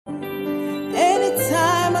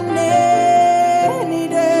on any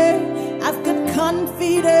day. I've got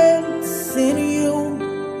confidence in you.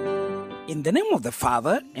 In the name of the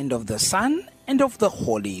Father, and of the Son, and of the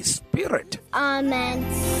Holy Spirit. Amen.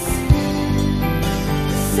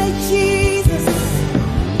 Say Jesus,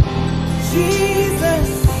 Jesus,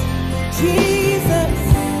 Jesus.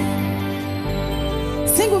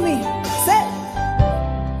 Sing with me. Say,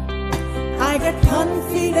 I got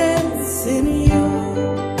confidence in you.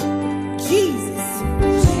 Jesus,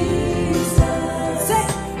 Jesus. Say,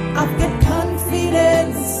 I've got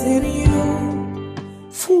confidence in you.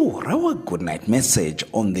 For our good night message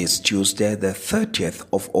on this Tuesday, the 30th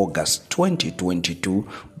of August 2022,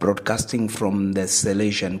 broadcasting from the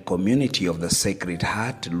Salesian community of the Sacred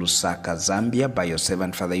Heart, Lusaka, Zambia, by your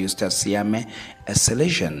servant Father Eustace Siame, a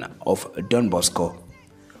Salesian of Don Bosco,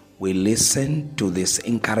 we listen to this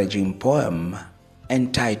encouraging poem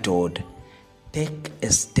entitled, Take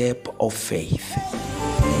a Step of Faith.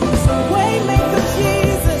 Waymaker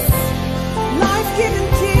Jesus, life-giving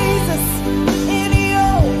Jesus, in you.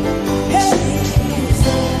 Hey,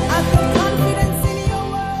 I've got confidence in your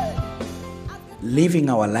word. Living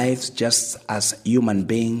our lives just as human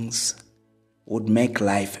beings would make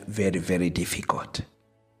life very, very difficult.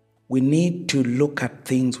 We need to look at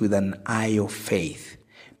things with an eye of faith,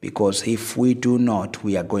 because if we do not,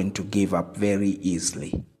 we are going to give up very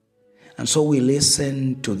easily. And so we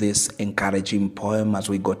listen to this encouraging poem as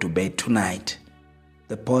we go to bed tonight,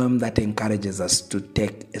 the poem that encourages us to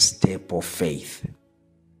take a step of faith.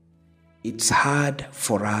 It's hard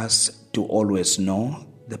for us to always know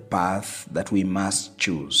the path that we must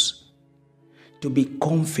choose. To be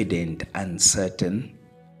confident and certain,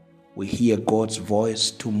 we hear God's voice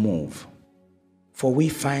to move. For we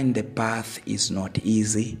find the path is not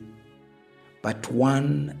easy, but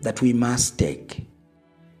one that we must take,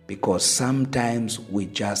 because sometimes we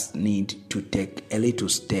just need to take a little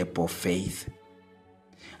step of faith.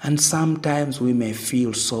 And sometimes we may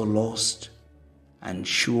feel so lost,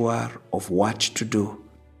 unsure of what to do.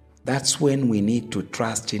 That's when we need to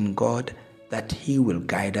trust in God that He will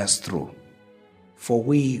guide us through. For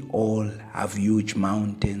we all have huge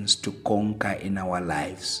mountains to conquer in our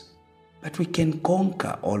lives. But we can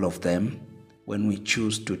conquer all of them when we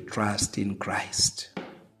choose to trust in Christ.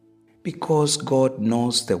 Because God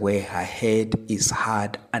knows the way ahead is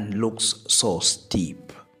hard and looks so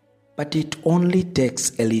steep. But it only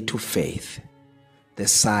takes a little faith, the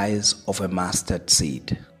size of a mustard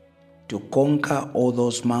seed, to conquer all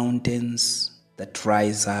those mountains that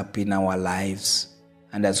rise up in our lives.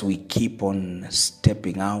 And as we keep on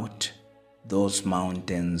stepping out, those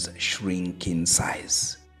mountains shrink in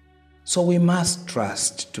size. So we must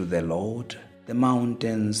trust to the Lord the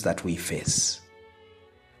mountains that we face,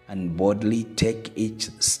 and boldly take each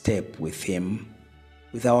step with Him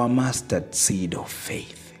with our mustard seed of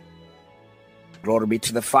faith. Glory be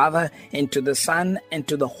to the Father, and to the Son, and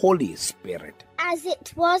to the Holy Spirit. As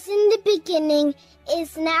it was in the beginning,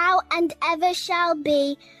 is now, and ever shall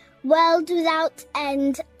be, world without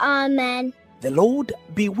end. Amen. The Lord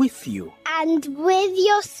be with you. And with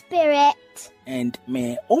your spirit. And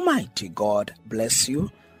may Almighty God bless you,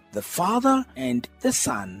 the Father, and the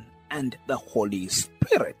Son, and the Holy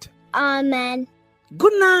Spirit. Amen.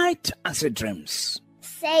 Good night, and sweet dreams.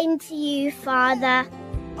 Same to you, Father.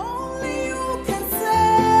 Only you can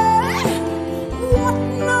say what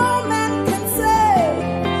no